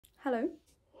Hello.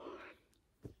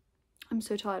 I'm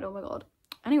so tired, oh my god.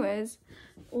 Anyways,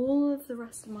 all of the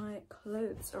rest of my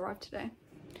clothes arrived today.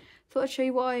 Thought I'd show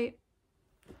you what I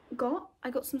got. I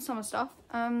got some summer stuff.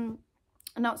 And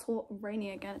now it's all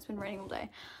rainy again. It's been raining all day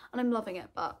and I'm loving it,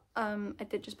 but I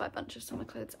did just buy a bunch of summer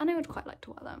clothes and I would quite like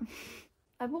to wear them.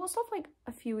 I bought stuff like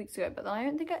a few weeks ago, but then I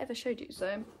don't think I ever showed you,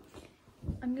 so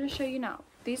I'm gonna show you now.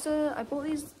 I bought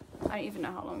these, I don't even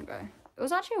know how long ago. It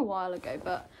was actually a while ago,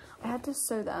 but I had to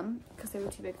sew them because they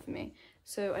were too big for me.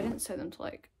 So I didn't sew them till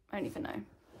like, I don't even know,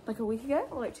 like a week ago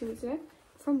or like 2 weeks ago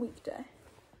from Weekday.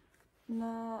 And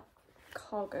they're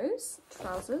cargos,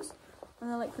 trousers,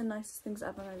 and they're like the nicest things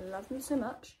ever and I love them so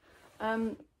much.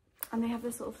 And they have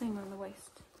this little thing around the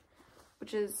waist,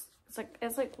 which is,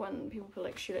 it's like when people put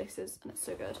like shoelaces and it's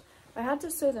so good. I had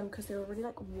to sew them because they were really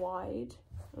like wide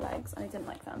legs and I didn't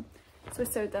like them. So I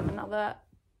sewed them and now they're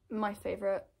my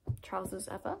favourite trousers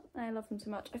ever and I love them so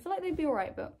much. I feel like they'd be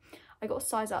alright, but I got a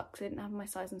size up because I didn't have my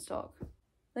size in stock.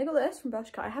 I got this from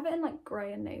Bershka. I have it in like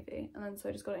grey and navy, and then so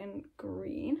I just got it in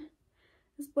green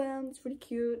as well. It's really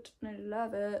cute and I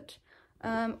love it.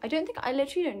 I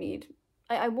literally don't need,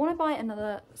 I want to buy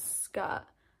another skirt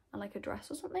and like a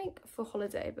dress or something for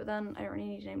holiday, but then I don't really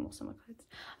need any more summer clothes.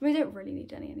 I mean, I don't really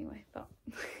need any anyway, but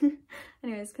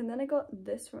anyways, and then I got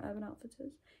this from Urban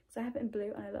Outfitters. So I have it in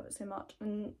blue and I love it so much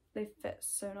and they fit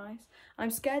so nice. And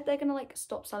I'm scared they're gonna like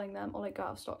stop selling them or like go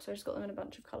out of stock, so I just got them in a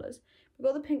bunch of colours. We've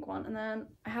got the pink one and then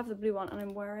I have the blue one and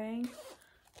I'm wearing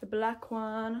the black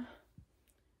one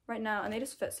right now and they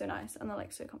just fit so nice and they're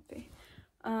like so comfy.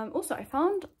 Also, I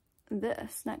found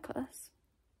this necklace,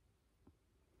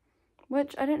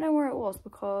 which I don't know where it was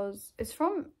because it's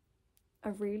from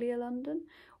Aurelia London,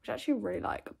 which I actually really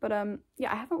like. But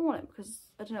yeah, I haven't worn it because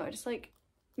I don't know, I just like,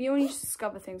 you know when you just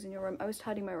discover things in your room. I was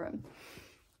tidying my room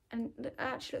and it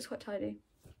actually looks quite tidy.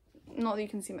 Not that you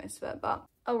can see most of it, but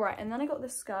oh right. And then I got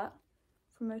this skirt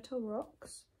from Motel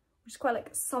Rocks, which is quite like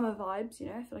summer vibes, you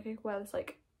know. I feel like I could wear this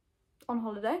like on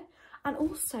holiday. And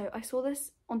also I saw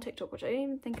this on TikTok, which I didn't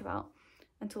even think about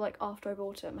until like after I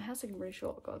bought it. My hair's looking really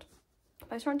short, god.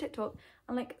 But I saw it on TikTok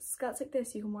and like skirts like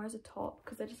this you can wear as a top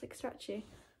because they're just like stretchy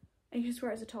and you can just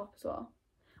wear it as a top as well,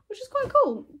 which is quite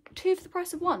cool. 2 for the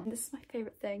price of 1. This is my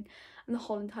favourite thing in the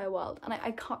whole entire world. And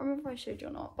I can't remember if I showed you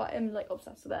or not, but I'm like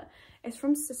obsessed with it. It's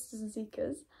from Sisters and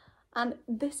Seekers. And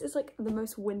this is like the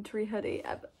most wintry hoodie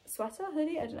ever. Sweater?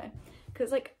 Hoodie? I don't know.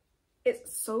 Because like,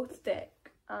 it's so thick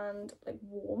and like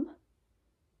warm.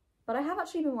 But I have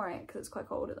actually been wearing it because it's quite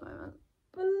cold at the moment.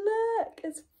 But look,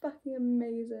 it's fucking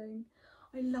amazing.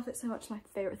 I love it so much. It's my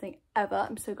favourite thing ever.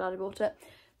 I'm so glad I bought it.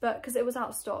 But because it was out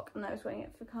of stock and I was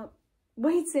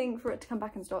waiting for it to come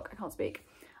back in stock. I can't speak.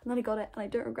 And then I got it and I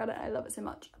don't regret it. I love it so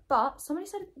much. But somebody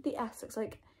said the S looks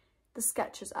like the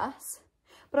Skechers S.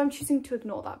 But I'm choosing to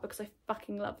ignore that because I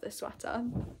fucking love this sweater.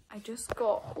 I just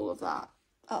got all of that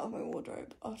out of my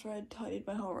wardrobe after I tidied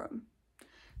my whole room.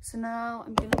 So now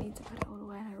I'm gonna need to put it all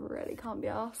away and I really can't be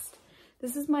arsed.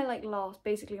 This is my like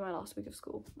basically my last week of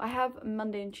school. I have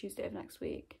Monday and Tuesday of next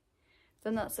week.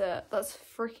 Then that's it. That's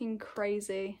freaking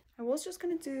crazy. I was just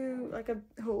gonna do like a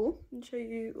haul and show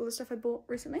you all the stuff I bought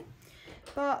recently,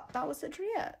 but that was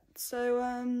literally it. So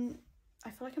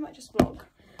I feel like I might just vlog.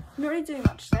 I'm not really doing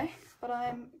much today, but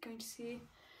I'm going to see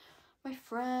my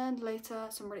friend later,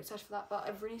 so I'm really excited for that. But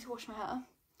I really need to wash my hair.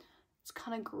 It's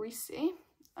kind of greasy,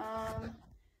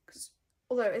 because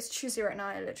although it's Tuesday right now,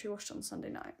 I literally washed it on Sunday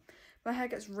night. My hair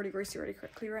gets really greasy really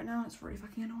quickly right now. It's really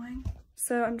fucking annoying.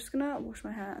 So I'm just gonna wash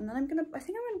my hair and then I think I'm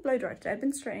gonna blow dry today. I've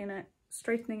been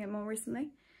straightening it more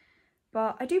recently,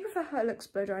 but I do prefer how it looks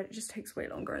blow dried. It just takes way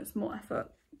longer and it's more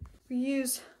effort. We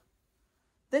use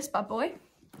this bad boy,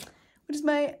 which is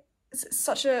it's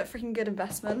such a freaking good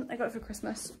investment. I got it for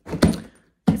Christmas.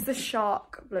 It's the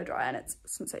Shark blow dryer and it's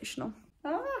sensational.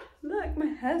 Ah, look, my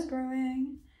hair's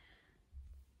growing.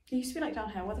 It used to be like down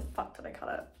here. Where the fuck did I cut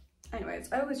it?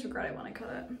 Anyways, I always regret it when I cut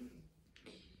it.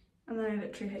 And then I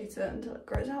literally hate it until it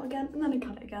grows out again and then I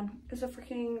cut it again. It's a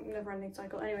freaking never-ending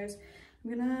cycle. Anyways, I'm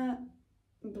gonna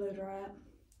blow dry it.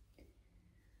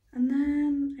 And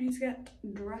then I need to get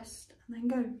dressed and then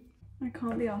go. I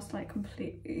can't be asked to like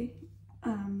completely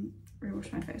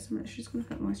rewash my face. I'm literally just gonna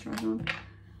put moisturiser on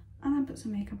and then put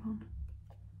some makeup on.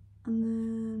 And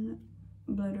then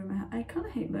blow dry my hair. I kinda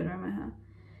hate blow drying my hair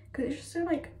because it's just so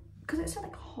like, because it's so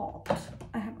like hot.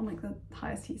 I have on like the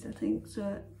highest heat setting so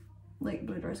it like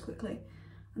blow dries quickly.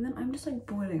 And then I'm just like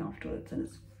boiling afterwards and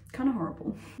it's kind of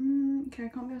horrible. Okay, I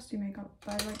can't be asked to do makeup,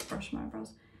 but I like brush my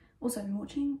eyebrows. Also, I've been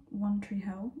watching One Tree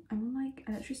Hill. I'm on like,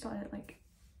 I actually started it like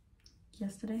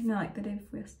yesterday. No, like the day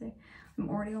before yesterday. I'm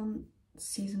already on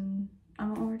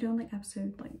like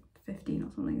episode like 15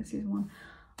 or something of season 1.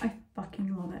 I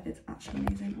fucking love it. It's actually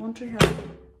amazing. One Tree Hill.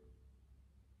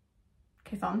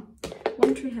 Okay, fun.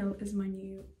 One Tree Hill is my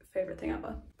new favourite thing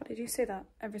ever. But I do say that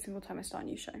every single time I start a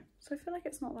new show. So I feel like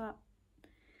it's not that.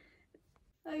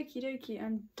 Okie dokie,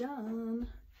 I'm done.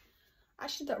 I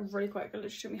actually did that really quick. It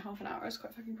literally took me half an hour. I was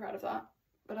quite fucking proud of that.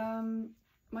 But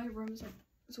my room's like,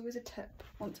 it's always a tip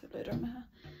once I blow dry my hair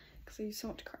because I use so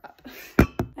much crap.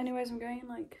 Anyways, I'm going in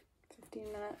like 15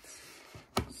 minutes.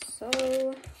 So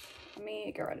let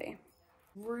me get ready.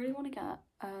 Really want to get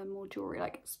more jewelry,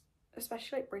 like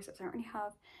especially like bracelets. I don't really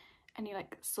have any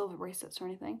like silver bracelets or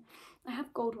anything. I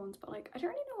have gold ones, but like I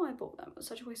don't really know why I bought them. It was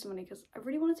such a waste of money because I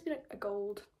really wanted to be like a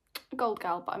gold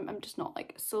gal, but I'm just not.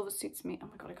 Like silver suits me. Oh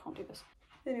my god, I can't do this.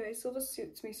 Anyway, silver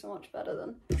suits me so much better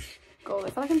than gold. I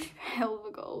feel like I'm too pale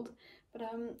for gold. But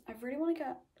I really want to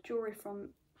get jewelry from,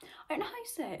 I don't know how you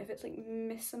say it, if it's like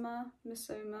Missoma,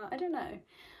 I don't know.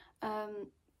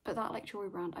 But that like jewelry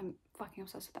brand, I'm fucking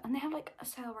obsessed with it. And they have like a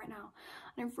sale right now.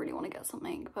 And I really want to get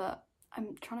something, but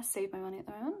I'm trying to save my money at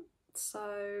the moment.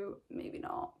 So maybe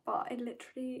not. But I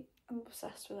literally am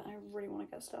obsessed with it and I really want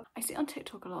to get stuff. I see it on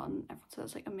TikTok a lot and everyone says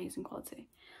it's like amazing quality.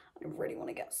 I really want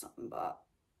to get some, but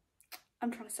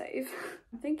I'm trying to save.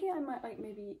 I'm thinking I might like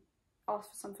maybe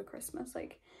ask for some for Christmas,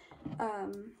 like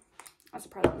as a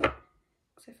present,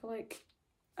 because I feel like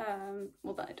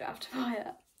well then I don't have to buy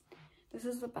it. This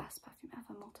is the best perfume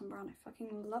ever, Molten Brown. I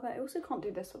fucking love it. I also can't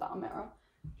do this without a mirror.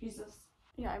 Jesus.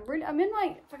 Yeah, I'm in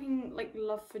like fucking like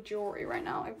love for jewelry right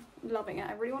now. I'm loving it.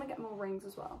 I really want to get more rings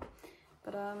as well.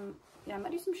 But yeah, I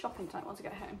might do some shopping tonight once I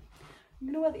get home. I'm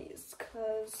gonna wear these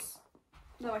because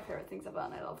they're my favourite things ever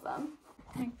and I love them.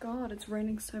 Oh my god, it's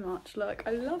raining so much. Look,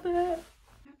 I love it.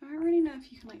 I don't really know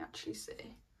if you can like actually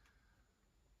see.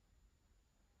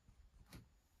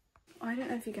 I don't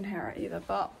know if you can hear it either,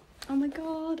 but oh my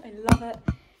god, I love it.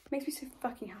 It makes me so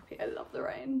fucking happy. I love the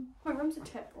rain. My room's a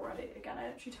tip already. Again, I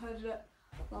actually tidied it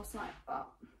last night, but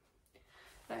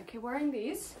okay, wearing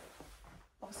these,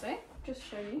 obviously, just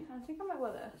show you. I think I might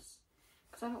wear this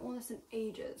because I haven't worn this in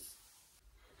ages.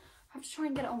 I have to try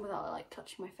and get it on without like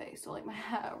touching my face or like my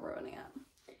hair ruining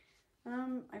it.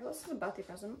 I got this as a birthday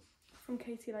present from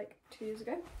Katie like 2 years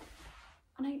ago,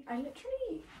 and I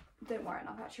literally don't wear it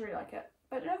enough. I actually really like it,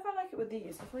 but I don't know if I like it with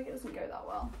these. I feel like it doesn't go that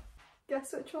well.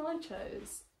 Guess which one I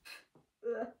chose?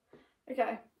 Ugh.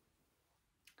 Okay,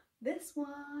 this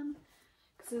one,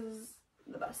 because this is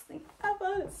the best thing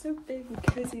ever. It's so big and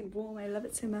cozy and warm. I love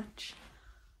it so much.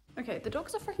 Okay, the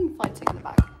dogs are freaking fighting in the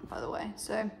back, by the way,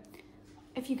 so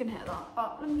if you can hear that,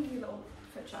 but let me give you a little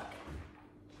foot check.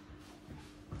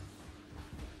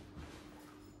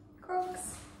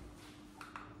 Crocs.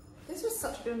 This was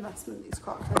such a good investment, these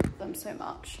Crocs. I love them so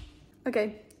much.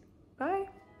 Okay,